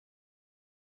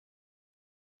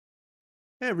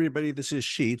Hey everybody, this is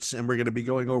Sheets, and we're going to be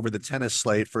going over the tennis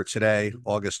slate for today,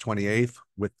 August 28th,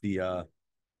 with the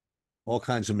all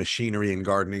kinds of machinery and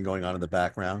gardening going on in the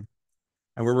background.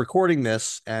 And we're recording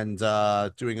this and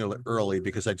doing it early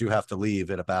because I do have to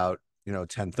leave at about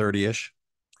 10:30ish,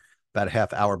 about a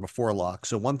half hour before lock.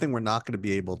 So one thing we're not going to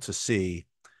be able to see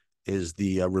is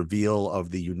the reveal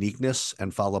of the uniqueness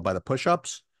and followed by the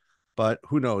push-ups. But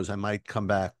who knows? I might come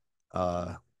back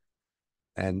uh,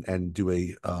 and do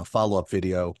a follow-up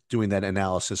video doing that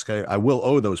analysis. I will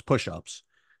owe those push-ups,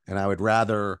 and I would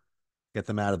rather get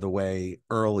them out of the way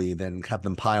early than have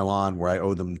them pile on where I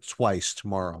owe them twice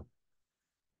tomorrow.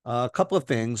 A couple of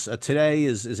things. Today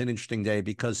is an interesting day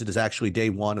because it is actually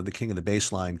day one of the King of the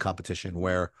Baseline competition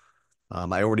where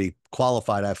I already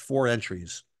qualified. I have four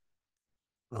entries,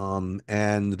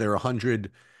 and there are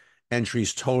 100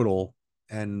 entries total.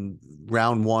 And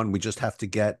round one, we just have to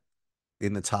get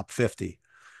in the top 50,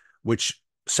 which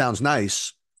sounds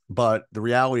nice, but the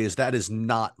reality is that is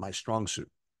not my strong suit.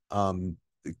 Um,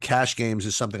 Cash games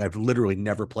is something I've literally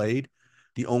never played.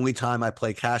 The only time I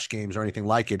play cash games or anything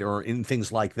like it, or in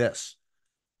things like this,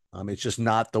 it's just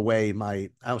not the way I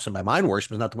don't say my mind works,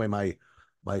 but it's not the way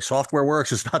my software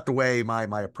works. It's not the way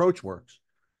my approach works.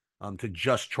 To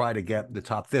just try to get the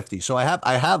top 50. So I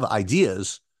have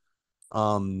ideas.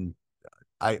 Um,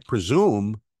 I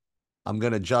presume I'm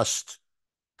going to just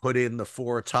put in the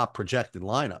four top projected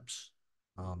lineups.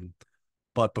 Um,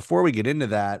 but before we get into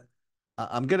that,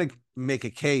 I'm going to make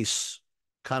a case,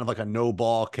 kind of like a no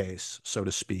ball case, so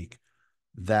to speak,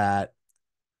 that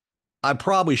I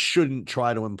probably shouldn't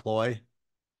try to employ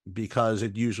because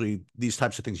these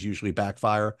types of things usually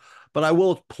backfire. But I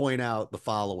will point out the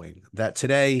following that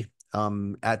today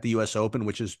at the US Open,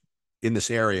 which is in this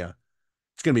area,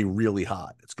 it's going to be really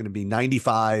hot. It's going to be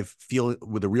 95, feel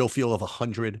with a real feel of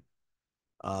 100,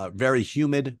 very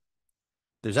humid.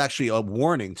 There's actually a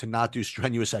warning to not do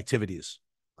strenuous activities.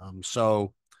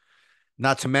 So,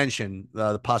 not to mention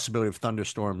the possibility of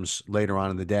thunderstorms later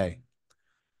on in the day.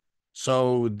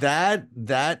 So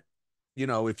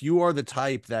if you are the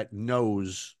type that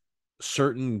knows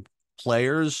certain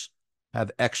players have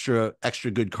extra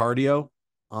good cardio,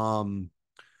 um,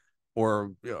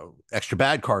 or extra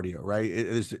bad cardio, right?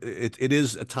 It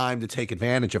is a time to take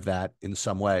advantage of that in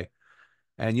some way.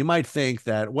 And you might think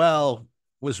that, well,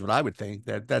 was what I would think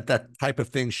that type of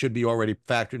thing should be already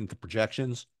factored into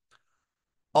projections.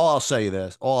 All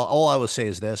I will say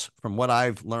is this: from what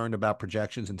I've learned about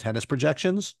projections and tennis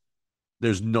projections,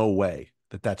 there's no way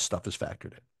that stuff is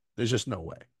factored in. There's just no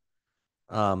way.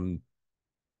 Um.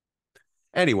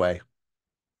 Anyway,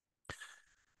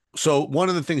 so one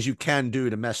of the things you can do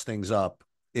to mess things up,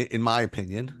 in my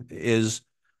opinion, is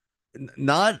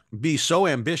not be so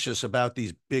ambitious about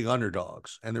these big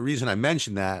underdogs. And the reason I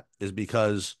mention that is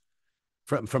because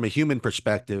from a human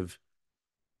perspective,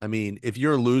 I mean, if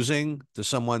you're losing to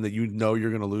someone that you know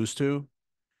you're going to lose to,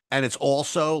 and it's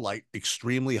also like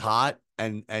extremely hot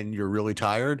and you're really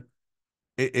tired,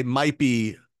 it might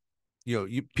be,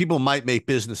 people might make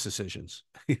business decisions,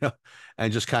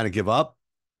 and just kind of give up.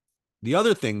 The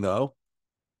other thing though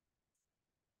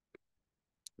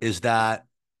is that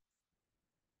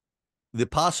the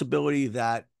possibility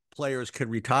that players can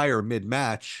retire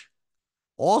mid-match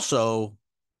also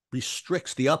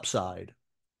restricts the upside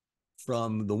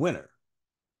from the winner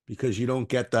because you don't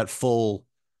get that full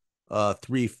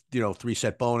three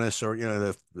set bonus or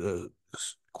the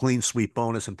clean sweep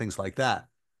bonus and things like that.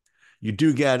 You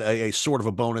do get a sort of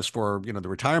a bonus for the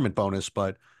retirement bonus,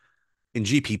 but in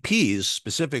GPPs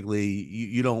specifically,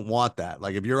 you don't want that.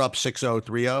 Like if you're up 6-0,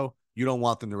 3-0, you don't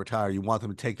want them to retire. You want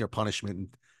them to take their punishment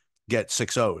and get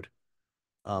 6-0'd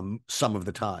some of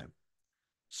the time.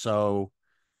 So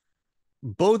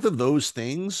both of those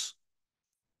things,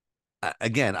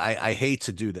 again, I hate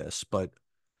to do this, but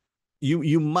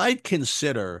you might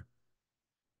consider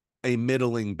a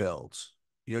middling build.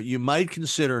 You might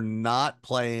consider not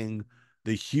playing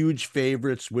the huge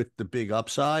favorites with the big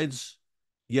upsides,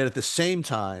 yet at the same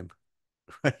time,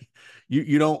 right,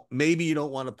 you don't maybe you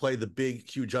don't want to play the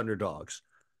big huge underdogs.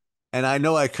 And I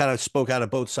know I kind of spoke out of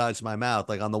both sides of my mouth.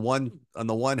 Like on the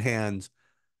one hand,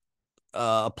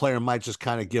 a player might just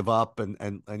kind of give up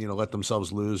and let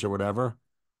themselves lose or whatever.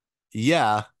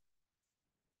 Yeah,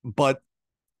 but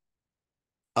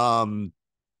um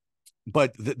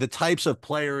the types of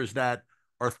players that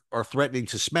are threatening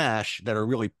to smash that are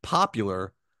really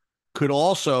popular could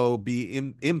also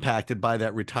be impacted by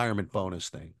that retirement bonus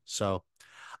thing. So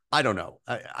I don't know.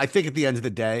 I think at the end of the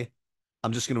day,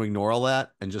 I'm just going to ignore all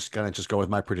that and just kind of just go with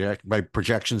my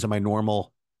projections and my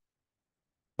normal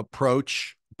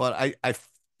approach. But I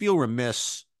feel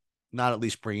remiss not at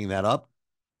least bringing that up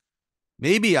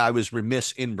Maybe I was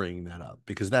remiss in bringing that up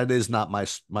because that is not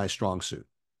my strong suit.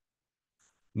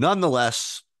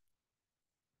 Nonetheless,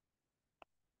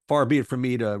 far be it from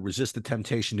me to resist the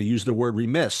temptation to use the word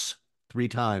remiss 3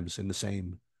 times in the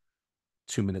same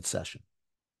 2-minute session.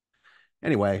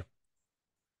 Anyway,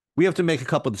 we have to make a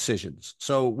couple decisions.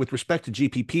 So with respect to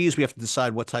GPPs, we have to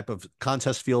decide what type of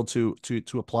contest field to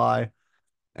apply.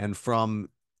 And from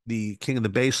the king of the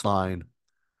baseline,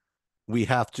 we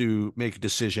have to make a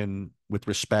decision with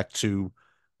respect to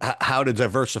how to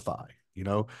diversify.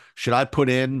 Should I put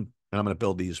in, and I'm going to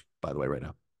build these, by the way, right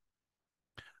now.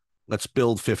 Let's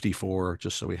build 54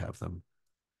 just so we have them.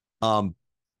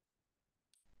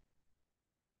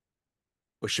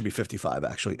 It should be 55,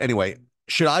 actually. Anyway,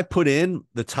 should I put in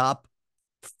the top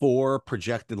 4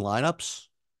 projected lineups?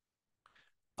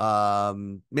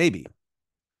 Maybe.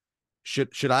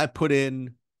 Should I put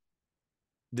in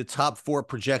the top 4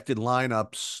 projected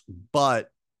lineups,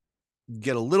 but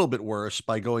get a little bit worse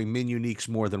by going min uniques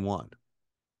more than one?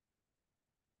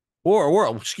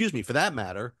 Or excuse me, for that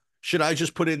matter, should I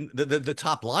just put in the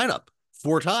top lineup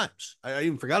 4 times? I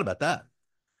even forgot about that.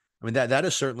 I mean, that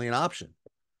is certainly an option.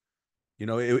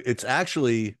 It's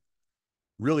actually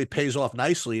really pays off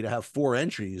nicely to have 4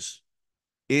 entries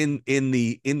in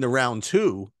the round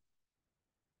 2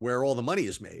 where all the money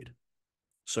is made.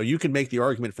 So you can make the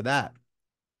argument for that.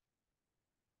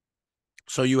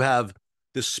 So you have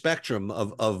this spectrum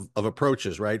of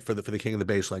approaches, right? For the king of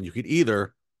the baseline. You could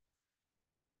either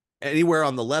anywhere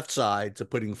on the left side to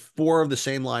putting 4 of the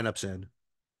same lineups in,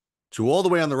 to all the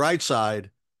way on the right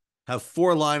side, have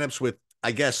 4 lineups with,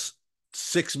 I guess,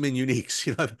 6 min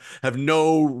uniques, have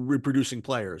no reproducing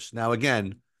players. Now,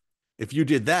 again, if you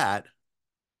did that,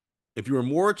 if you were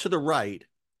more to the right,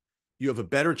 you have a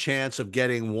better chance of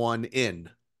getting one in,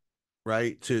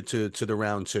 right? To the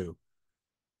round 2.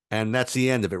 And that's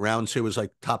the end of it. Round 2 is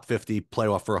like top 50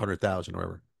 playoff for 100,000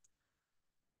 or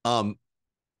whatever.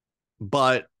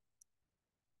 But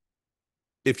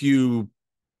if you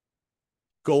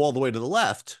go all the way to the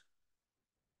left,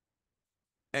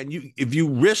 and if you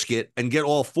risk it and get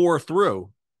all 4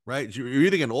 through, right? You're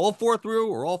either getting all 4 through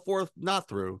or all 4 not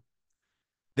through.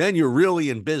 Then you're really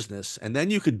in business, and then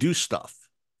you could do stuff,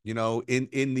 in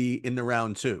the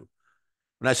round 2.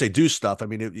 When I say do stuff, I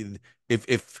mean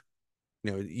if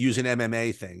use an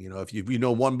MMA thing.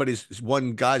 If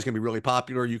one guy's gonna be really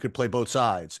popular, you could play both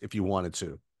sides if you wanted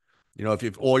to.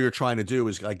 If all you're trying to do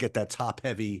is get that top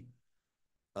heavy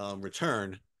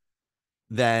return,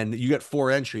 then you get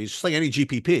 4 entries, just like any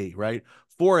GPP, right?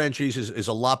 4 entries is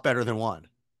a lot better than one.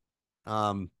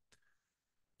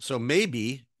 So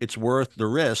maybe it's worth the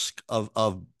risk of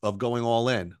going all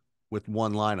in with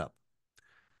one lineup.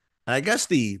 And I guess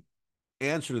the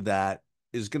answer to that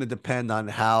is going to depend on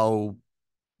how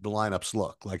the lineups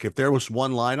look. Like if there was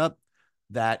one lineup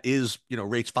that is,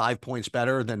 rates 5 points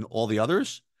better than all the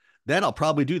others, then I'll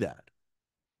probably do that.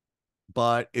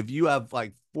 But if you have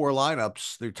like 4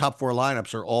 lineups, the top 4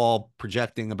 lineups are all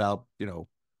projecting about,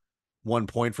 1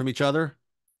 point from each other,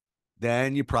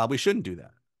 then you probably shouldn't do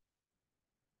that.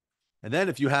 And then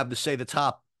if you have to say the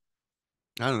top,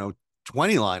 I don't know,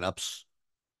 20 lineups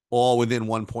all within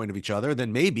 1 point of each other,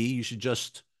 then maybe you should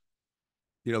just,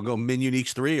 go min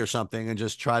uniques 3 or something and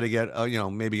just try to get,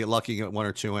 maybe get lucky and get 1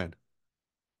 or 2 in.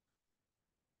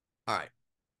 All right.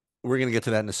 We're going to get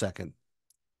to that in a second.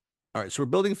 All right. So we're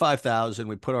building 5,000.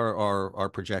 We put our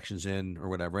projections in or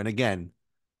whatever. And again,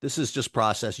 this is just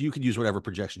process. You can use whatever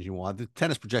projections you want. The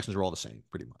tennis projections are all the same,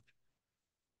 pretty much.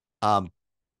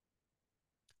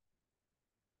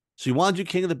 So you want to do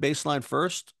king of the baseline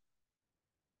first?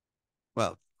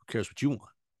 Well, who cares what you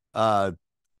want?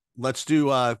 Let's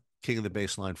do king of the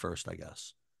baseline first, I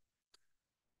guess.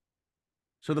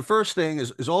 So the first thing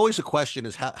is always a question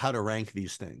is how to rank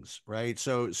these things, right?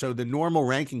 So the normal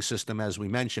ranking system, as we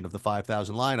mentioned, of the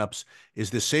 5,000 lineups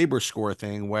is the Sabre score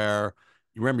thing where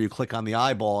you remember you click on the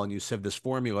eyeball and you have this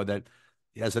formula that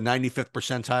has the 95th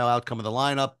percentile outcome of the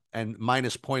lineup and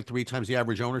minus 0.3 times the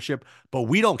average ownership. But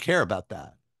we don't care about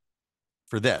that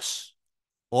for this.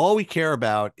 All we care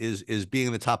about is being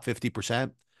in the top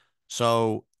 50%.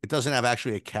 So it doesn't have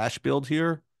actually a cash build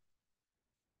here.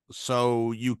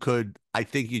 So I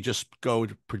think you just go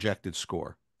to projected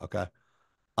score. Okay.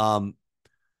 And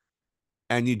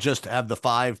you just have the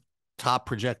 4 top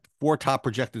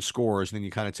projected scores, and then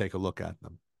you kind of take a look at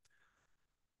them.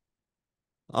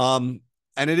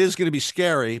 And it is going to be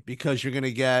scary because you're going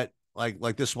to get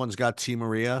like this one's got T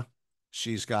Maria.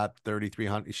 She's got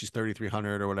 3,300. She's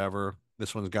 3,300 or whatever.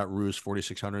 This one's got Ruse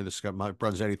 4,600. This has got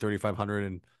Brunzetti 3,500.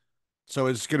 And so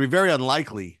it's going to be very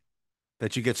unlikely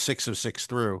that you get 6 of 6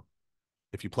 through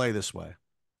if you play this way.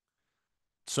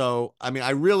 So, I mean, I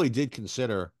really did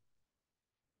consider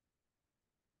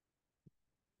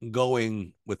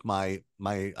going with my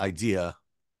idea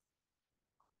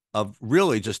of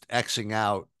really just Xing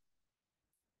out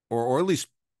or at least,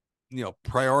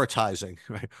 prioritizing,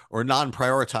 right? Or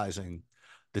non-prioritizing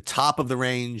the top of the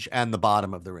range and the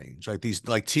bottom of the range. Like these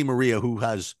like T Maria who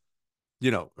has,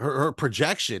 her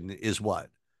projection is what?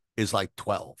 Is like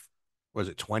 12. Was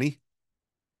it 20?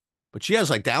 But she has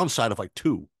like downside of like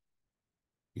 2,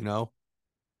 you know?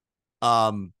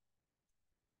 Um,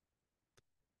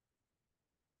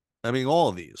 I mean, all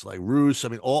of these, like Roos, I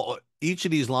mean, all each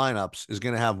of these lineups is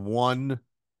going to have one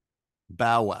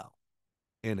bow wow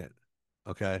in it.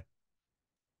 Okay.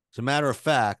 As a matter of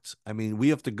fact, I mean, we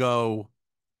have to go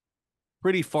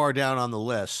pretty far down on the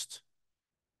list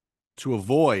to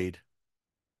avoid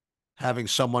having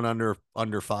someone under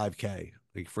 5K,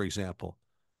 like for example.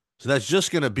 So that's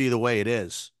just going to be the way it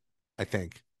is, I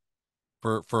think,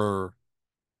 for for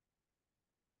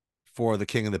for the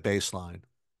king of the baseline.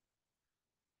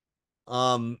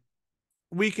 Um,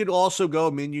 we could also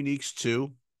go min uniques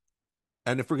too.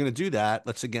 And if we're going to do that,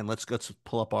 let's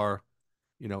pull up our,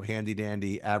 handy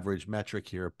dandy average metric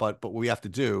here. But what we have to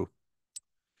do,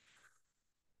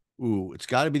 it's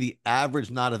got to be the average,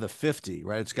 not of the 50,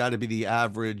 right? It's got to be the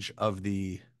average of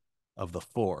the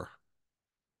four.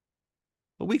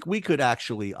 But we could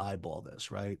actually eyeball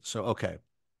this, right? So okay,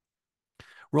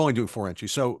 we're only doing 4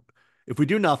 entries. So if we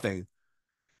do nothing,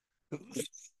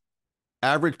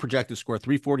 average projected score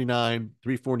 349,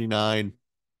 349,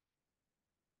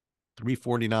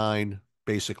 349,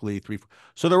 basically three.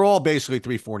 So they're all basically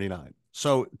 349.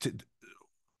 So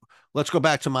let's go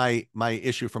back to my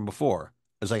issue from before,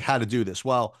 as like how to do this.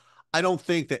 Well, I don't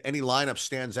think that any lineup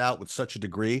stands out with such a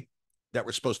degree that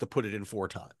we're supposed to put it in 4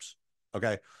 times.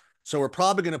 Okay. So we're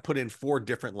probably going to put in 4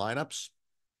 different lineups.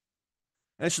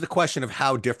 And it's just a question of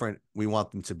how different we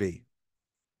want them to be.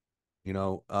 Min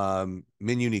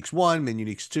uniques 1, min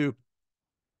uniques 2.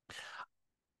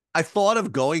 I thought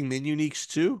of going min uniques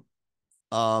 2.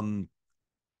 Um,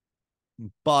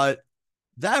 but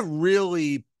that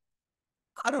really,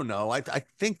 I don't know. I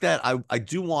think that I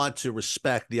do want to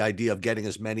respect the idea of getting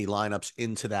as many lineups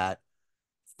into that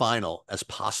final as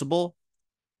possible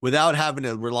without having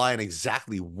to rely on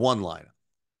exactly one lineup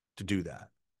to do that.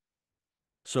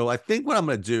 So I think what I'm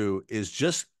going to do is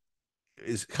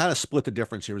kind of split the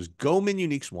difference here is go min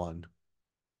uniques 1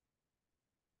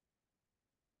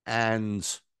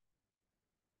 and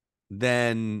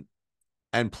then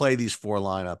and play these 4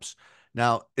 lineups.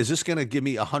 Now, is this going to give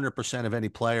me 100% of any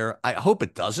player? I hope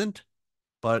it doesn't,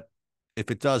 but if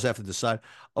it does, I have to decide.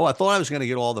 Oh, I thought I was going to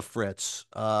get all the Fritz.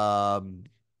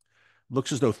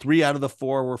 Looks as though 3 out of the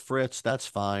 4 were Fritz. That's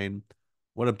fine.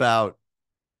 What about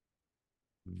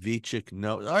Vichik?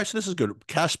 No. All right, so this is good.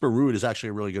 Casper Ruud is actually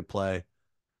a really good play.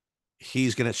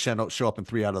 He's going to show up in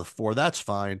 3 out of the 4. That's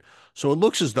fine. So it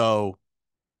looks as though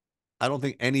I don't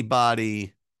think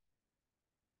anybody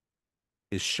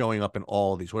is showing up in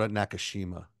all of these. What about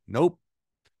Nakashima? Nope.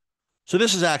 So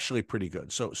this is actually pretty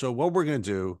good. So what we're going to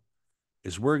do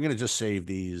is we're going to just save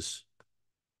these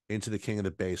into the king of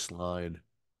the baseline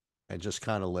and just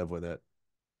kind of live with it.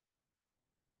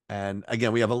 And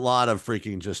again, we have a lot of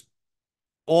freaking just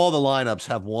all the lineups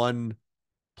have one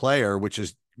player, which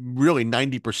is really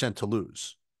 90% to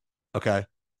lose. Okay.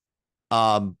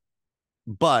 Um,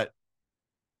 but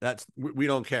we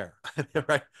don't care,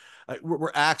 right?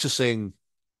 We're accessing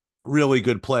really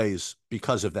good plays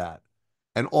because of that.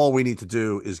 And all we need to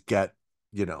do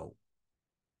you know,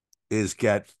 is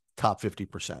get top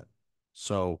 50%.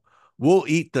 So we'll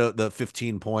eat the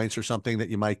 15 points or something that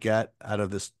you might get out of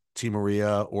this T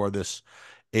Maria or this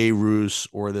A Rus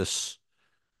or this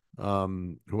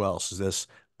who else is this?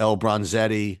 El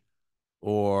Bronzetti,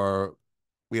 or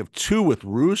we have 2 with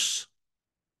Rus.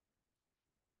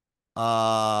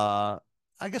 I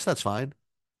guess that's fine.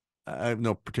 I have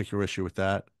no particular issue with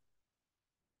that.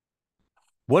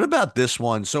 What about this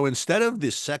one? So instead of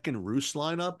the second Rus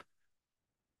lineup,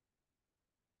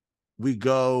 we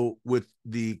go with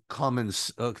the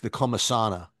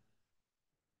Comasana.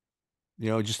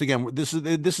 Just again, this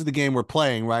is the game we're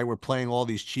playing, right? We're playing all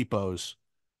these cheapos.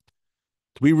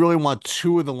 We really want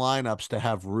 2 of the lineups to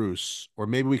have Rus, or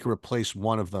maybe we could replace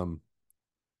one of them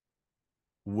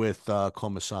with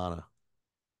Comasana.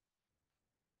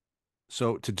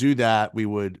 So to do that, we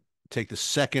would take the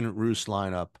second Rus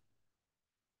lineup,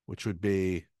 which would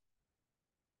be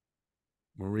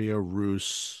Maria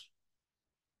Rus,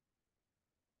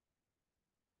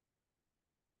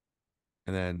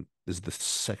 and then this is the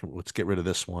second. Let's get rid of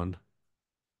this one.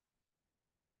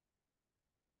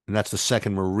 And that's the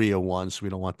second Maria one, so we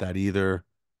don't want that either.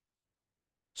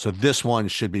 So this one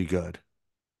should be good.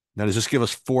 Now, does this give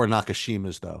us four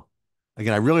Nakashimas, though?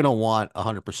 Again, I really don't want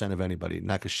 100% of anybody.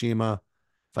 Nakashima,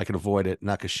 if I can avoid it.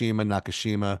 Nakashima,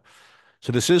 Nakashima.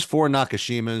 So this is four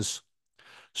Nakashimas.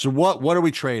 So what are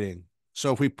we trading?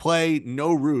 So if we play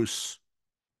no Roos,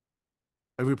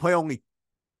 if we play only,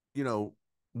 you know,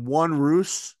 one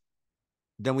Roos,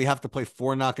 then we have to play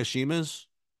four Nakashimas.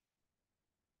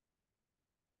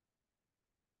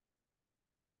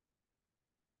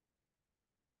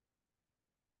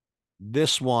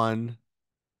 This one,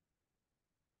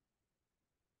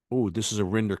 oh, this is a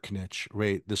Rinderknich.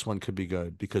 Wait, this one could be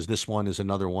good because this one is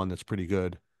another one that's pretty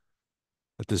good.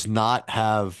 That does not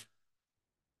have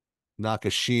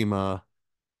Nakashima.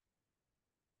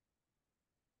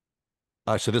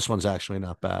 All right, so this one's actually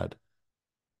not bad.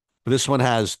 But this one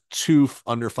has two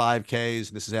under 5Ks.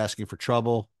 This is asking for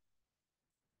trouble.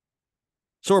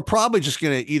 So we're probably just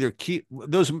going to either keep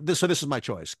those. So this is my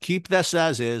choice. Keep this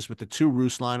as is with the two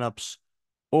Roos lineups,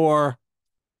 or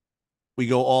we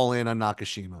go all in on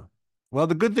Nakashima. Well,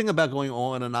 the good thing about going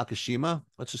all in on Nakashima,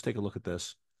 let's just take a look at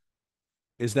this,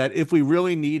 is that if we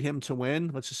really need him to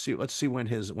win, let's see when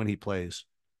he plays.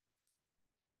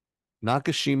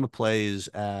 Nakashima plays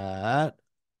at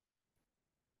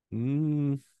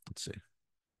let's see.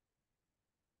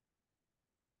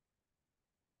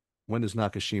 When does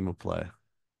Nakashima play?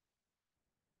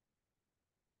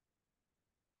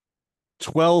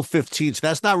 12:15. So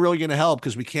that's not really going to help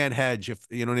because we can't hedge if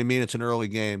you know what I mean. It's an early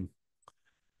game.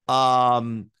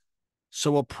 Um,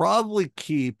 so we'll probably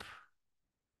keep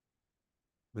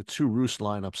the two Roos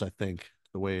lineups, I think,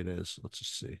 the way it is. Let's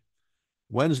just see.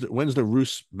 When's the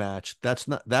Roos match? That's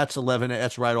 11.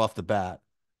 That's right off the bat.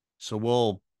 So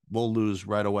we'll lose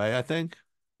right away, I think.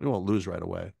 We won't lose right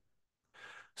away.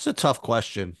 It's a tough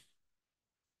question.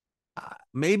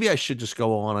 Maybe I should just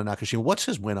go on Nakashima. What's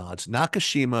his win odds?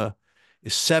 Nakashima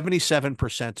is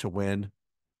 77% to win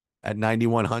at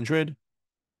 9,100.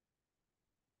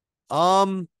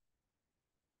 Um,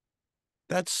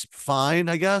 that's fine,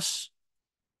 I guess.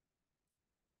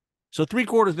 So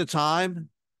three-quarters of the time,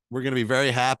 we're going to be very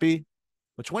happy.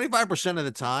 But 25% of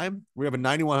the time, we have a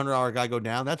 $9,100 guy go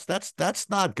down. That's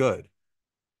not good.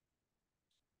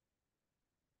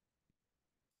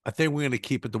 I think we're going to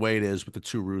keep it the way it is with the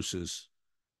two Rooses.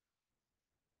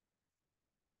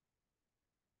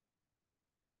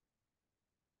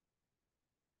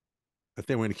 I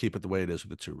think we're going to keep it the way it is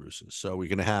with the two Rooses. So we're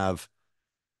going to have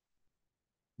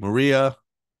Maria.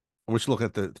 We're just looking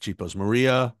at the cheapos.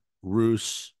 Maria,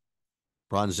 Roos,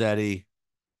 Bronzetti.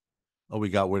 Oh, we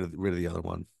got rid of the other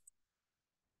one.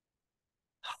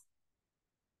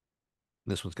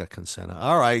 This one's got Consena.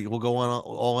 All right, we'll go on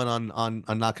all in on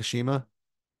Nakashima.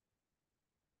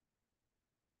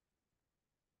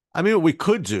 I mean, what we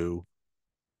could do.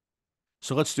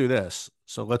 So let's do this.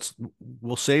 So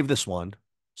we'll save this one.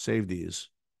 Save these.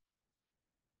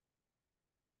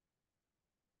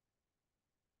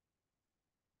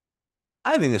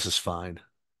 I think this is fine.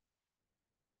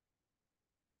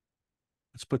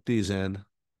 Let's put these in.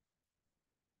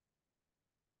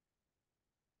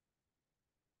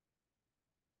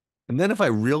 And then if I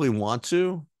really want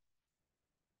to,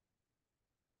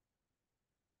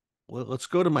 let's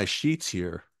go to my sheets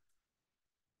here.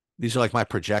 These are like my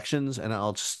projections, and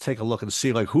I'll just take a look and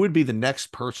see like who would be the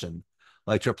next person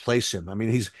like to replace him. I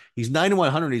mean, he's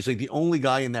 9,100. He's like the only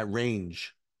guy in that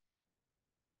range.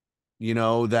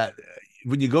 That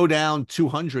when you go down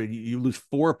 200, you lose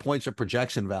 4 points of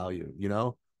projection value.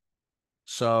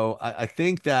 So I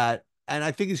think that, and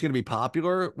I think he's going to be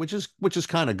popular, which is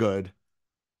kind of good.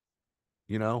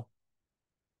 You know,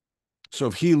 so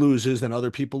if he loses, then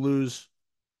other people lose.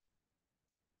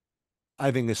 I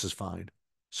think this is fine.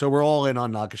 So we're all in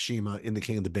on Nakashima in the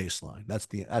king of the baseline. That's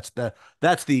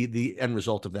the end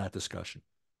result of that discussion.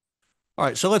 All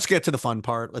right, so let's get to the fun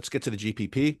part. Let's get to the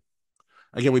GPP.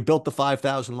 Again, we built the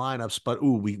 5,000 lineups, but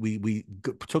ooh, we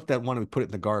took that one and we put it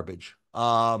in the garbage.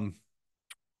 Where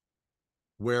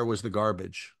was the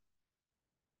garbage?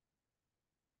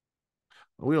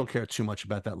 We don't care too much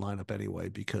about that lineup anyway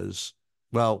because,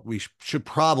 well, we should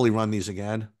probably run these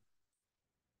again,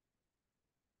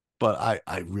 but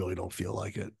I really don't feel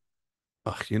like it.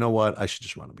 Ugh, you know what? I should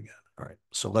just run them again. All right,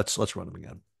 so let's run them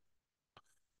again.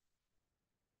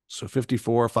 So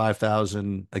 54,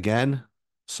 5,000 again.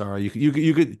 Sorry,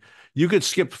 you could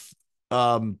skip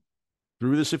um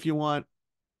through this if you want,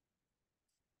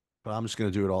 but I'm just gonna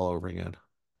do it all over again.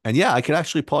 And yeah, I could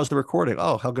actually pause the recording.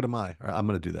 Oh, how good am I? All right, I'm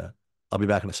gonna do that. I'll be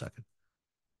back in a second.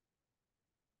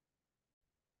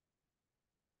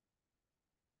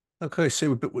 Okay,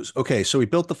 so we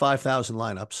built the 5,000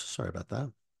 lineups. Sorry about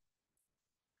that.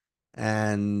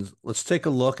 And let's take a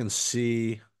look and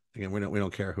see. Again, we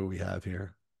don't care who we have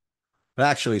here. But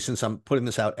actually, since I'm putting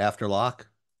this out after lock,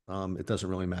 it doesn't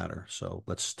really matter. So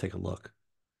let's take a look.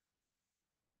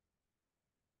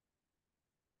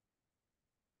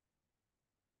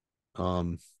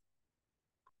 Um,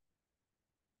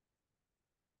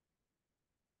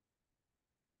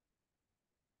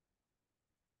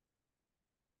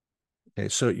 okay,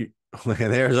 so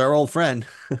there's our old friend.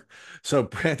 So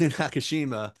Brandon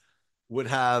Nakashima would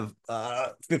have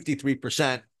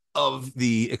 53% of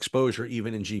the exposure,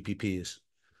 even in GPPs,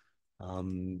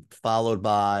 followed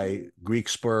by Greek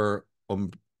Spur,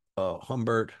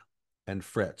 Humbert, and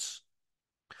Fritz.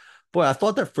 Boy, I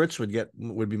thought that Fritz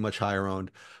would be much higher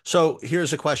owned. So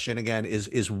here's a question again: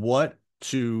 is what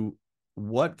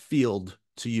field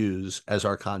to use as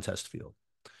our contest field?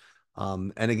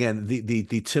 And again,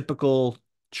 the typical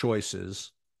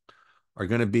choices are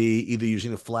going to be either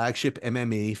using the flagship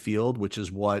MME field, which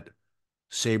is what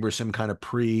SaberSim kind of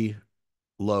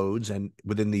pre-loads, and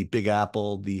within the Big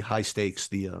Apple, the high stakes,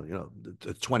 the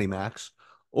 20 max,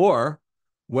 or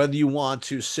whether you want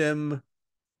to sim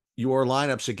your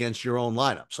lineups against your own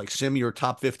lineups, like sim your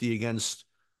top 50 against,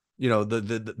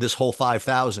 this whole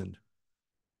 5,000.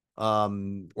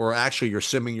 Or actually you're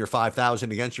simming your 5,000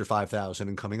 against your 5,000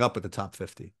 and coming up with the top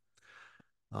 50.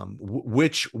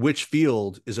 Which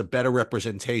field is a better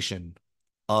representation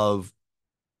of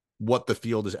what the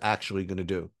field is actually going to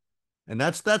do? And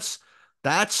that's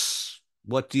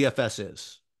what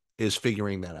DFS is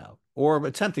figuring that out or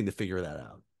attempting to figure that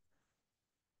out.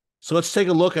 So let's take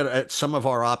a look at some of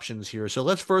our options here. So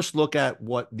let's first look at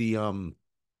what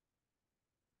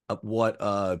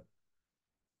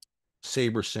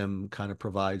SaberSim kind of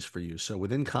provides for you. So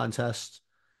within contests,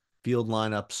 field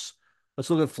lineups, let's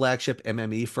look at flagship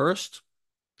MME first.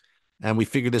 And we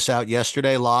figured this out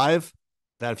yesterday live,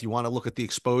 that if you want to look at the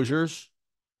exposures,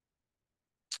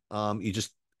 you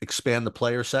just expand the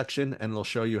player section and it'll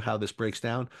show you how this breaks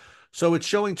down. So it's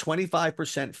showing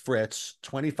 25% Fritz,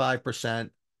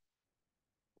 25%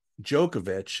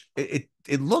 Djokovic.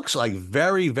 It looks like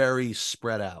very, very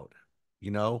spread out, you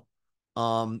know?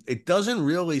 It doesn't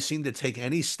really seem to take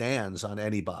any stands on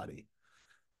anybody.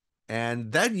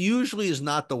 And that usually is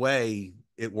not the way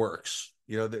it works.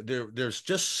 There's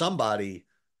just somebody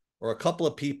or a couple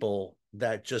of people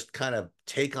that just kind of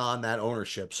take on that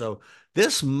ownership. So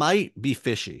this might be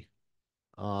fishy.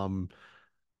 Um,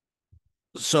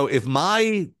 so if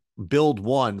my build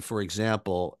one, for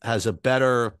example, has a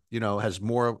better, has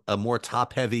a more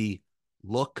top heavy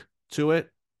look to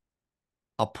it,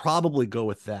 I'll probably go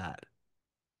with that.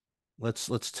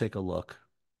 Let's take a look.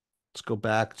 Let's go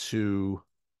back to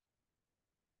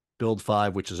build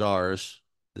five, which is ours.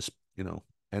 This,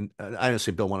 and I didn't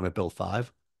say build one, I'm at build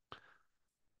five.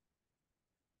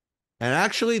 And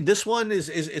actually, this one is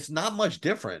it's not much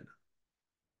different.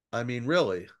 I mean,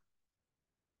 really.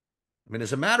 I mean,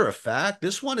 as a matter of fact,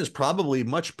 this one is probably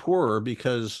much poorer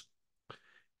because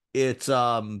it's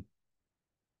I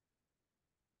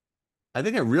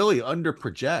think it really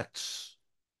underprojects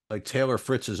like Taylor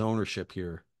Fritz's ownership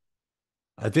here.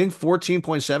 I think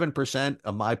 14.7%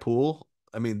 of my pool.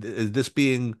 I mean, this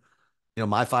being,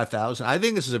 my 5,000, I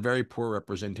think this is a very poor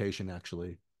representation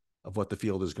actually of what the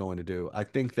field is going to do. I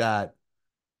think that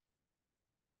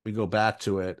we go back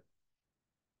to it.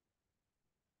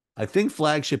 I think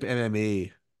flagship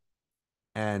MME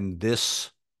and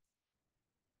this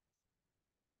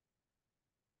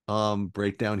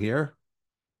breakdown here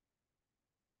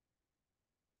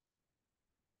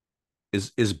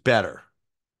is better.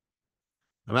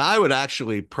 I mean, I would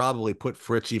actually probably put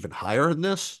Fritz even higher than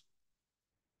this,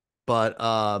 but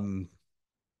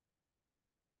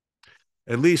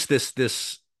at least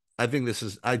I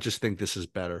just think this is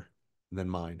better than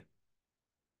mine,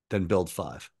 than build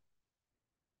five.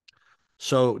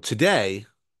 So today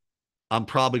I'm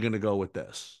probably going to go with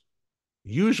this.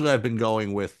 Usually I've been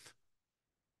going with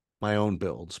my own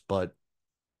builds, but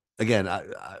again,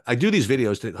 I do these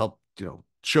videos to help,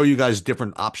 show you guys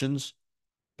different options.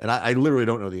 And I literally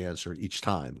don't know the answer each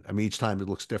time. I mean, each time it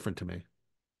looks different to me.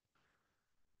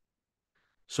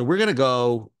 So we're going to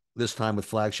go this time with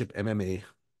flagship MME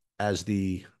as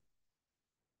the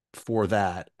for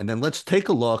that. And then let's take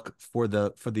a look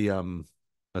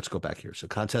let's go back here. So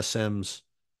contest sims,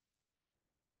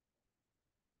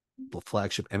 the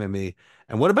flagship MME.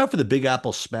 And what about for the Big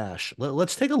Apple Smash?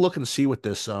 Let's take a look and see what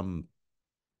this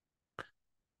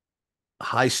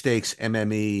high stakes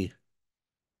MME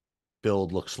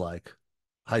build looks like.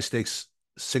 High stakes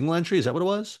single entry, is that what it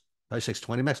was? High stakes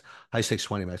 20 max, high stakes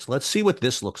 20 max. Let's see what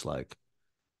this looks like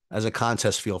as a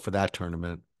contest field for that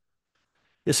tournament.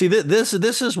 You see, this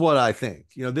is what I think.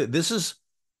 This is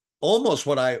almost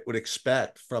what I would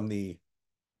expect from the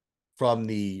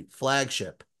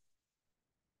flagship.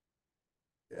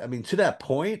 I mean, to that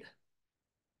point,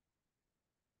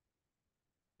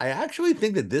 I actually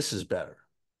think that this is better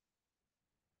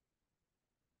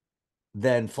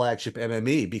than flagship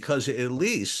MME because it at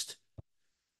least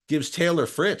gives Taylor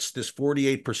Fritz this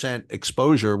 48%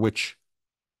 exposure, which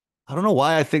I don't know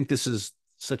why I think this is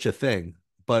such a thing,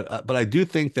 but I do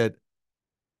think that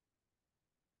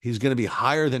he's going to be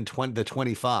higher than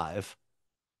 25.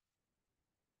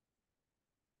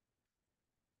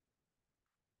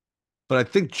 But I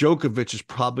think Djokovic is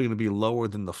probably going to be lower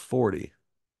than the 40.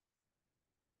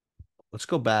 Let's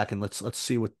go back and let's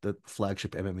see what the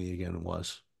flagship MME again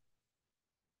was.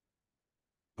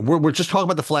 We're just talking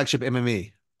about the flagship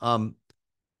MME.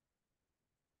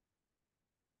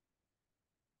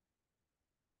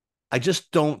 I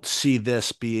just don't see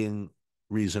this being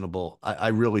reasonable. I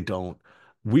really don't.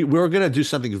 We're gonna do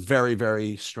something very,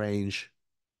 very strange.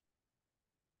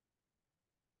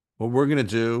 What we're gonna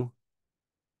do,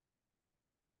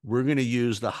 we're gonna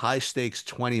use the high stakes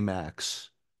 20 max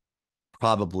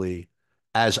probably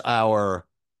as our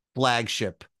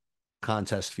flagship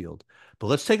contest field. But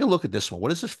let's take a look at this one.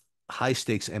 What is this high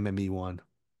stakes MME one?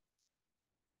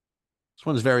 This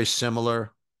one's very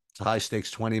similar. It's a high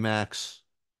stakes 20 max.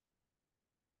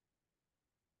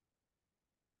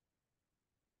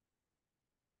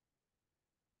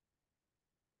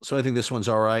 So I think this one's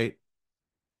all right.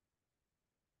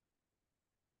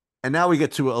 And now we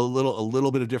get to a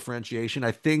little bit of differentiation.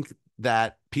 I think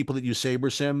that people that use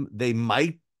SaberSim, they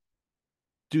might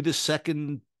do the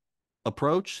second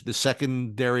approach, the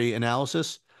secondary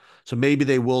analysis. So maybe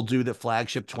they will do the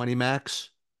flagship 20 max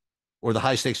or the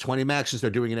high stakes 20 max since they're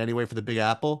doing it anyway for the Big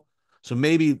Apple. So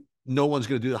maybe no one's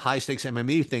going to do the high stakes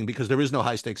MME thing because there is no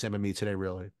high stakes MME today,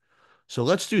 really. So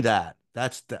let's do that.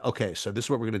 Okay. So this is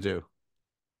what we're going to do.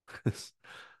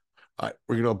 All right.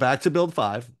 We're going to go back to build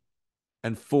five.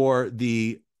 And for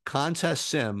the contest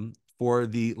sim for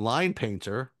the line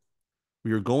painter,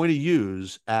 we are going to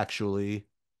use actually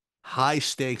high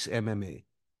stakes MME,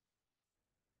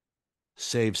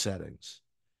 save settings.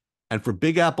 And for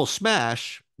Big Apple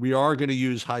Smash, we are going to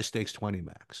use high stakes 20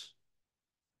 max.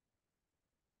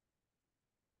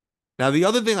 Now, the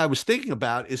other thing I was thinking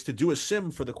about is to do a sim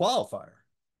for the qualifier.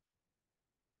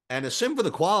 And a sim for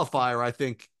the qualifier, I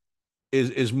think,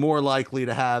 is more likely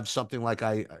to have something like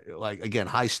like again,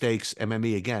 high stakes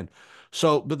MME again.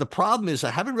 So, but the problem is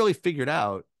I haven't really figured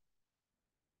out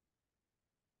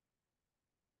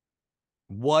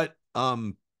what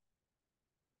what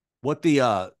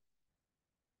the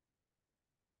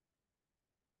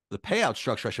payout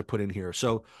structure I should put in here.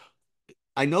 So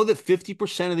I know that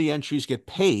 50% of the entries get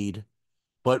paid,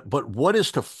 but what is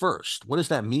to first? What does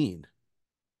that mean?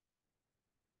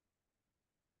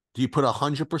 Do you put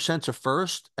 100% to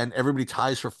first and everybody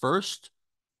ties for first?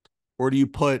 Or do you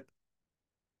put,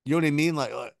 you know what I mean?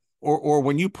 Or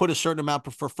when you put a certain amount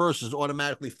for first, is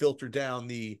automatically filter down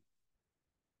the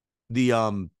the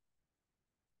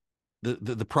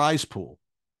prize pool.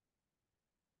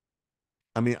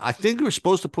 I mean, I think we're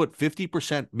supposed to put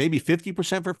 50%, maybe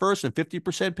 50% for first and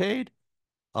 50% paid,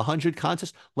 100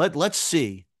 contests. Let's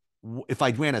see if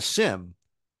I ran a sim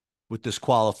with this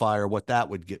qualifier, what that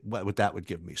would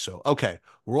give me. So, okay,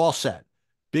 we're all set.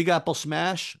 Big Apple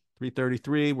Smash,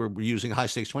 333. We're using high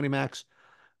stakes 20 max.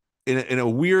 In a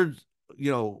weird,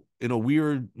 in a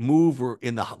weird move, we're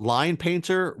in the line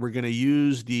painter.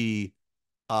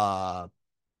 Uh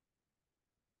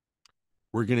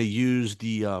we're gonna use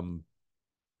the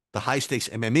high stakes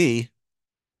MME.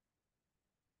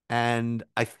 And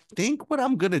I think what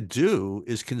I'm gonna do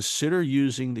is consider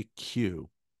using the Q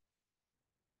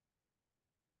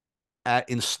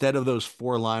instead of those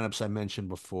four lineups I mentioned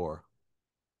before.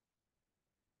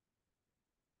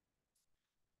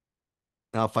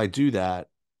 Now, if I do that,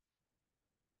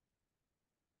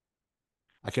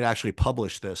 I could actually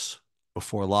publish this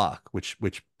before lock, which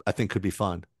I think could be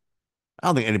fun. I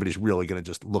don't think anybody's really going to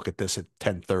just look at this at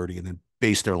 10:30 and then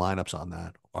base their lineups on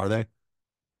that, are they?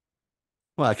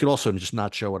 Well, I could also just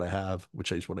not show what I have,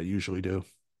 which is what I usually do.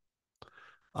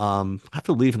 I have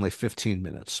to leave in like 15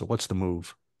 minutes. So what's the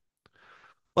move?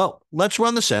 Well, let's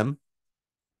run the sim.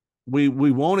 We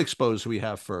won't expose who we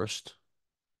have first.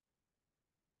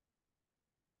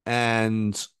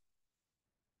 And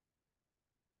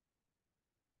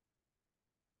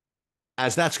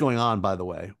as that's going on, by the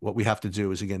way, what we have to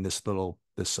do is again this we'll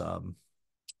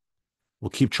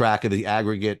keep track of the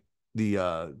aggregate, the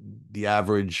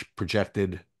average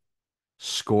projected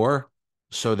score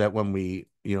so that when we,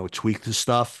 tweak the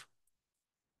stuff,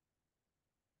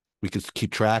 We could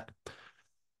keep track.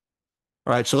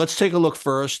 All right, so let's take a look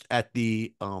first at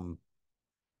the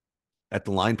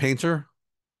line painter.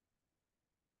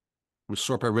 We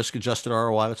sort by risk adjusted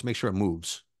ROI. Let's make sure it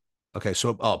moves. Okay,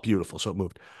 so oh, beautiful. So it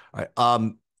moved. All right.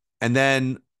 And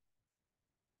then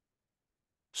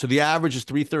so the average is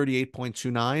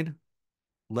 338.29.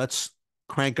 Let's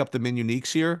crank up the min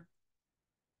uniques here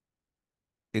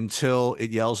until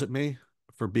it yells at me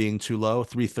for being too low.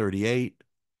 338,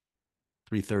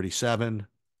 337,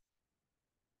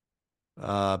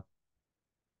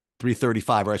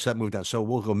 335. All right, so that moved down. So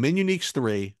we'll go min uniques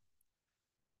 3.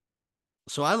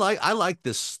 So I like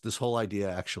this whole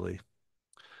idea actually.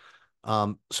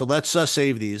 So let's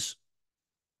save these.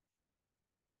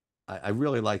 I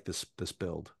really like this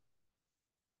build,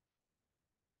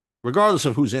 regardless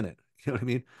of who's in it. You know what I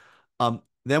mean?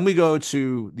 Then we go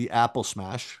to the Apple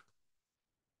Smash,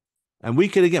 and we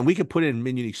could put in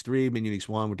min uniques 3, min uniques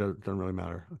 1, which doesn't really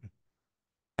matter.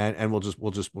 And we'll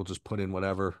just put in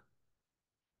whatever.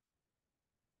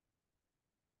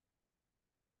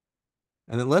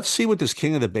 And then let's see what this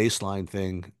king of the baseline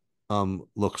thing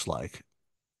looks like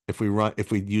if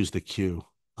we use the Q.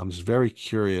 I'm just very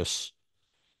curious.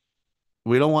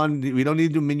 We don't need to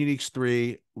do min uniques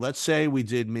 3. Let's say we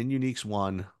did min uniques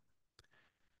 1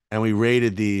 and we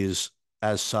rated these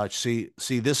as such. See,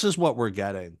 this is what we're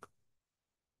getting.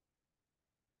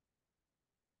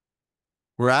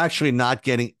 We're actually not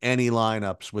getting any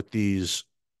lineups with these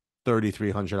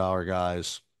 $3,300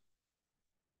 guys.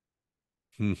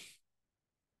 Hmm.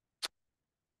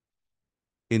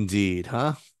 Indeed,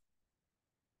 huh?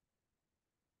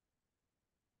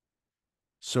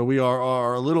 So we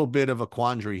are a little bit of a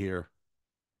quandary here.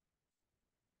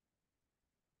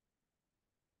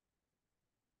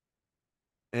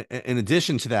 In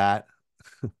addition to that,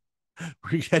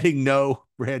 we're getting no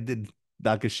Brandon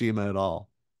Nakashima at all.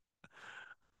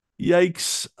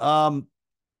 Yikes.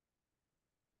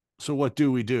 So what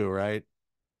do we do, right?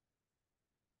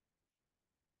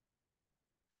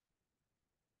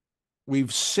 We've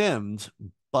simmed,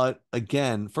 but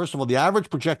again, first of all, the average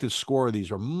projected score of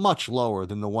these are much lower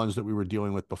than the ones that we were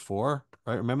dealing with before,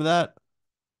 right? Remember that?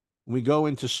 When we go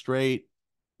into straight,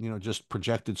 just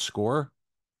projected score,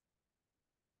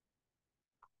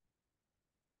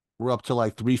 we're up to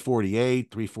like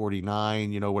 348,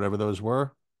 349, whatever those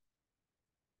were.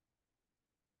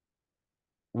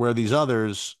 Where these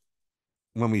others,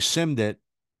 when we simmed it,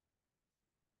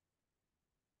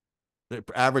 the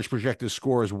average projected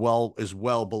score is well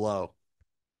below.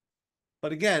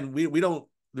 But again, we don't.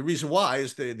 The reason why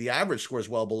is the average score is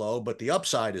well below, but the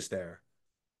upside is there.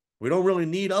 We don't really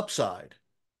need upside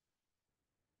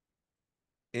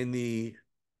in the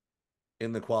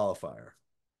qualifier.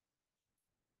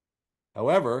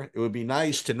 However, it would be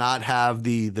nice to not have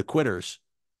the quitters,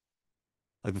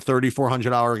 like the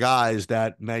 $3,400 guys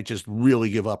that might just really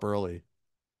give up early.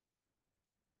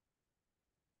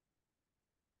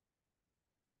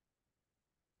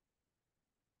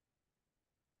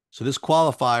 So this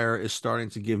qualifier is starting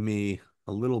to give me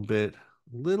a little bit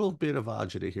of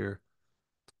agita here.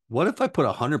 What if I put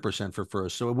 100% for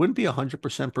first? So it wouldn't be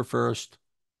 100% for first.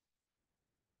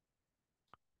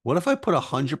 What if I put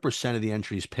 100% of the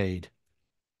entries paid?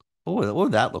 What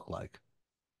would that look like?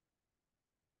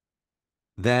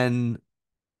 Then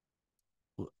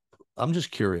I'm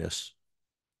just curious.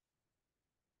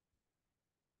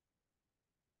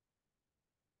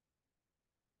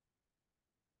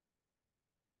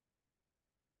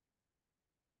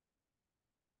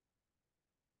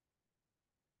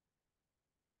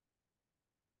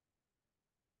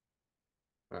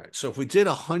 All right. So if we did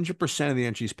 100% of the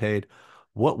entries paid,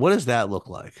 what does that look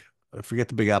like? Forget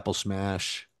the Big Apple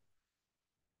Smash.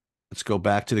 Let's go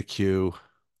back to the queue.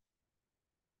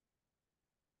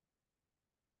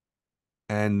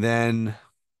 And then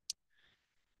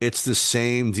it's the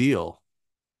same deal.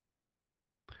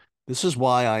 This is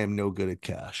why I am no good at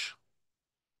cash.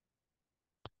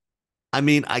 I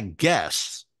mean, I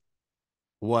guess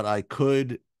what I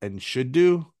could and should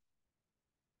do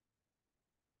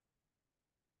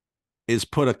is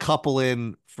put a couple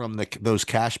in from those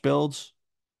cash builds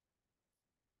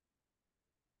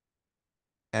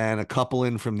and a couple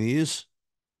in from these,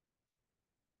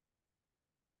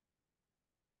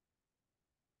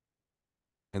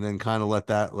 and then kind of let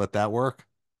that work.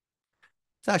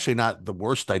 It's actually not the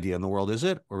worst idea in the world, is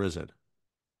it? Or is it?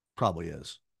 Probably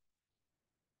is.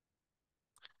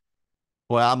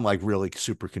 Well, I'm like really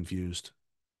super confused.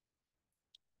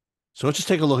 So let's just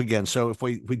take a look again. So if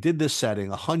we did this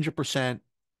setting, 100%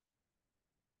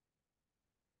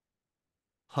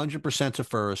 to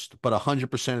first, but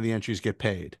 100% of the entries get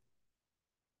paid.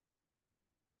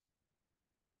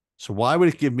 So why would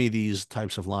it give me these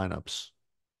types of lineups?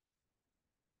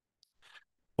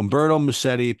 Umberto,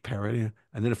 Musetti, Pereira.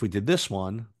 And then if we did this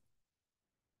one,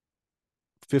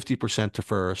 50% to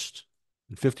first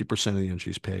and 50% of the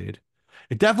entries paid.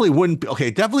 It definitely wouldn't be okay.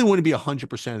 It definitely wouldn't be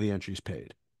 100% of the entries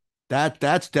paid.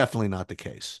 That's definitely not the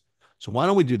case. So why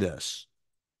don't we do this?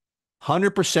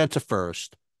 100% to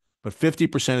first, but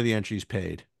 50% of the entries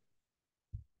paid.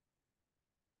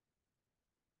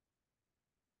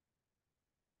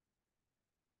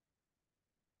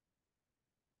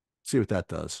 See what that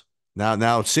does. Now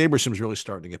SaberSim's really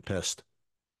starting to get pissed.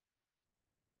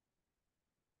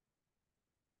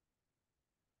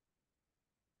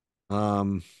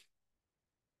 Um,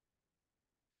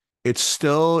 it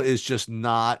still is just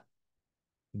not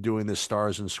doing the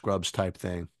stars and scrubs type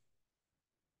thing.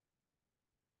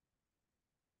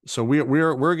 So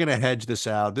we're gonna hedge this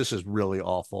out. This is really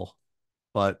awful,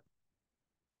 but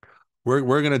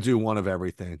we're gonna do one of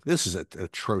everything. This is an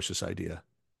atrocious idea,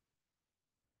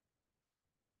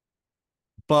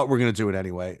 but we're gonna do it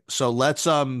anyway. So let's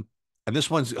and this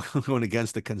one's going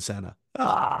against the consenta.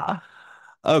 Ah,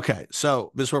 okay.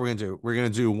 So this is what we're gonna do. We're gonna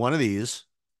do one of these.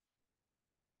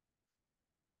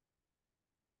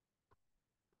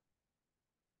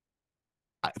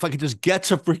 If I could just get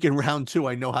to freaking round two,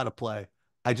 I know how to play.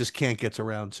 I just can't get to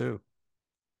round two.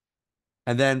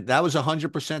 And then that was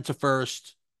 100% to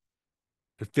first,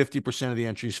 50% of the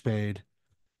entries paid.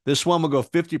 This one will go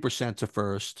 50% to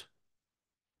first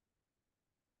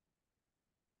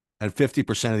and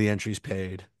 50% of the entries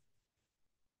paid.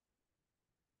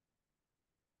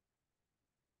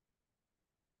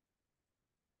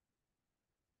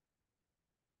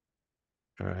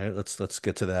 All right, let's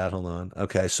get to that. Hold on.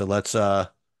 Okay, so that's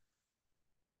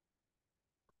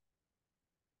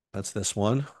this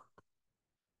one.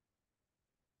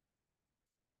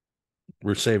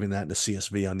 We're saving that in the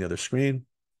CSV on the other screen.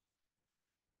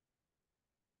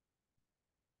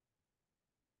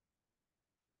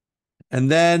 And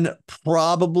then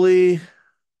probably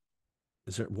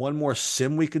is there one more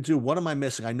sim we could do? What am I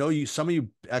missing? I know you some of you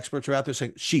experts are out there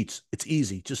saying sheets, it's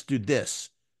easy. Just do this.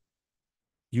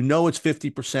 You know it's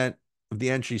 50% of the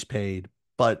entries paid,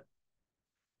 but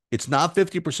it's not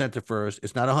 50% to first.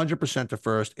 It's not 100% to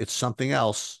first. It's something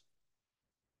else.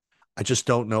 I just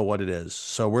don't know what it is.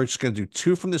 So we're just going to do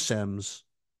two from the Sims,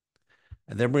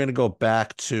 and then we're going to go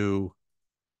back to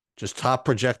just top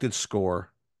projected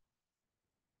score.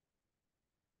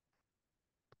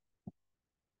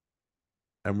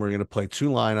 And we're going to play two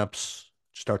lineups,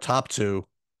 just our top two.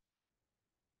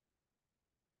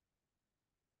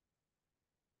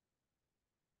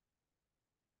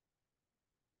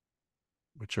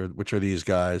 Which are these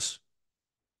guys.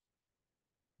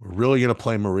 We're really going to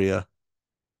play Maria.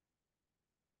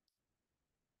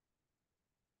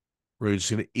 We're just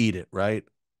going to eat it, right?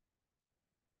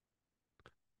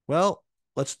 Well,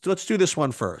 let's do this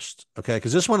one first, okay?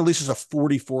 Because this one at least is a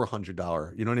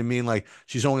 $4,400. You know what I mean? Like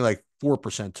she's only like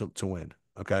 4% to win.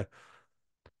 Okay.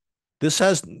 This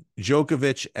has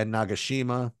Djokovic and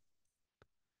Nagashima.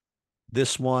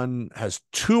 This one has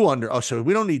two under. Oh, so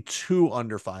we don't need two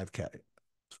under 5K.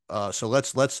 So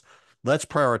let's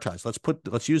prioritize.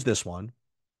 Let's use this one.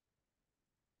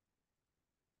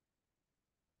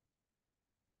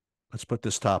 Let's put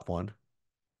this top one.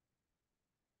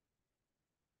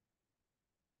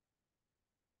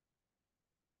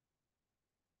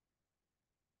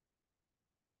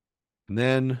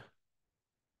 And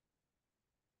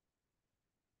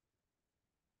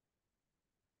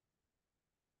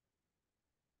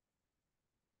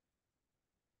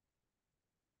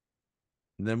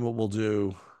then what we'll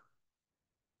do,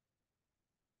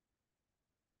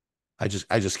 I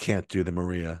just can't do the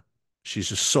Maria. She's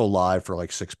just so live for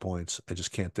like 6 points. I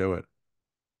just can't do it.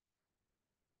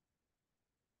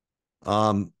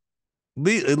 Um,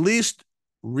 at least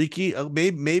Ricky,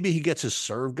 maybe he gets his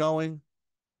serve going.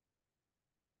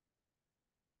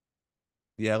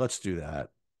 Yeah, let's do that.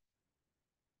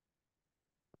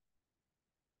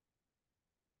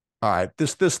 All right,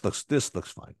 this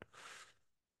looks fine.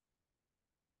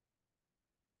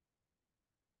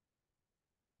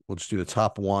 We'll just do the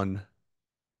top one.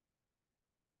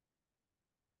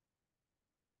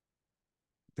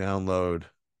 Download.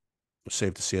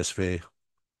 Save the CSV.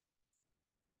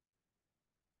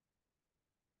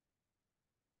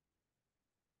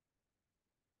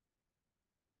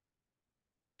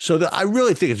 So I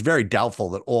really think it's very doubtful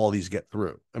that all these get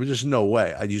through. I mean, there's no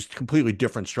way. I used completely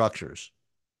different structures.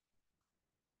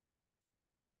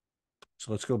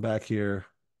 So let's go back here,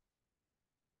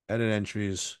 edit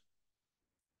entries.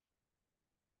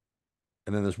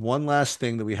 And then there's one last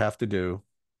thing that we have to do.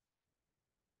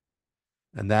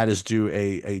 And that is do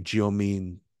a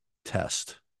geomean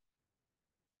test.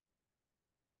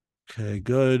 Okay,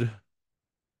 good.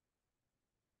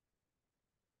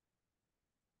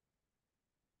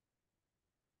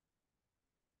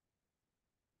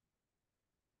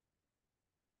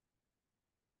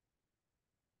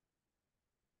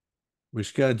 We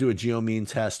just got to do a geomean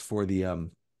test for the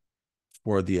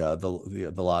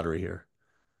lottery here.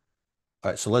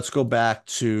 All right, so let's go back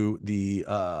to the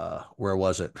where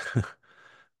was it?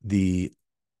 The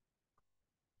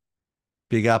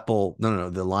Big Apple, no,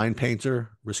 the line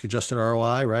painter, risk adjusted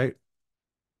ROI, right?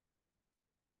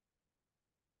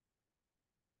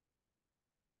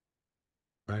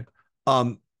 Right.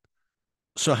 Um,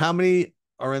 so how many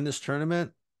are in this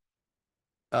tournament?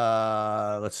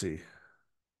 Let's see.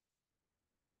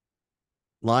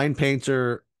 Line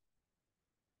painter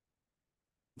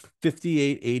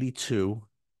 5882.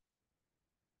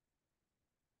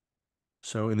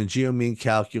 So in the geomean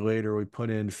calculator, we put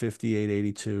in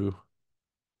 5882.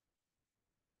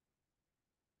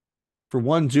 For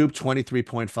one dupe,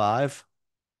 23.5.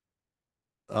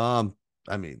 Um,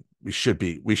 I mean, we should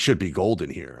be golden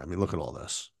here. I mean, look at all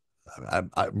this.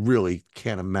 I really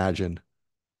can't imagine.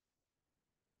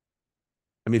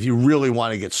 I mean, if you really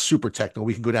want to get super technical,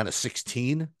 we can go down to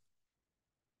 16.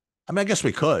 I mean, I guess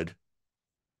we could.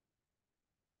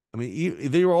 I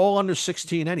mean, they were all under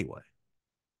 16 anyway.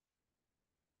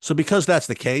 So because that's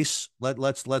the case,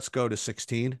 let's go to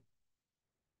 16.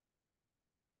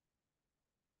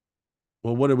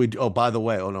 Well, what did we do? Oh, by the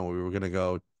way, oh no, we were gonna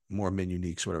go more min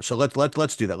uniques, whatever. So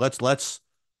let's do that.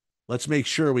 Let's make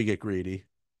sure we get greedy.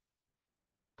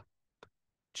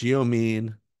 Geo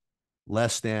mean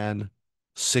less than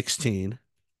 16.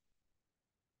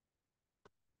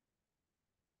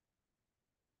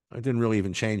 I didn't really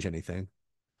even change anything.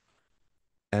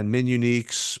 And min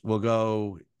uniques will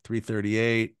go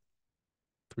 338,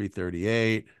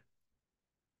 338,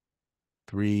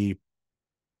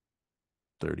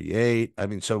 338. I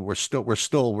mean, so we're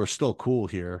still cool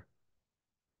here.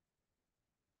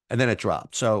 And then it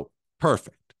dropped. So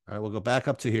perfect. All right, we'll go back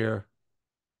up to here.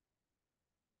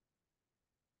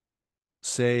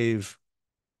 Save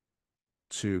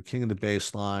to king of the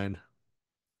baseline.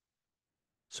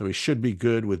 So he should be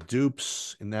good with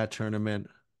dupes in that tournament.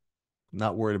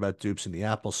 Not worried about dupes in the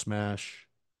Apple Smash.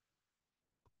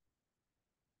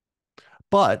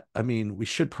 But I mean, we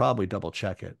should probably double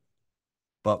check it.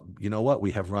 But you know what?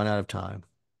 We have run out of time.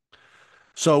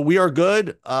 So we are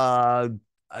good.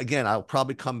 Again, I'll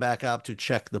probably come back out to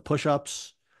check the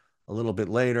push-ups a little bit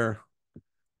later.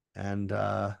 And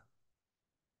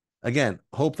again,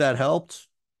 hope that helped.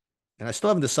 And I still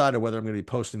haven't decided whether I'm going to be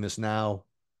posting this now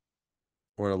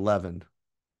or at 11.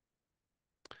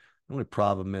 The only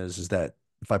problem is that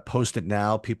if I post it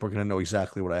now, people are going to know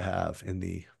exactly what I have in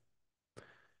the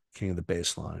king of the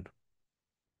baseline.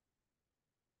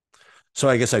 So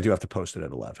I guess I do have to post it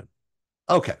at 11.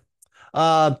 Okay.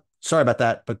 Sorry about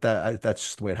that, but that's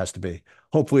just the way it has to be.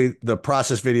 Hopefully the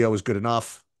process video was good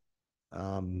enough.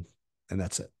 And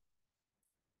that's it.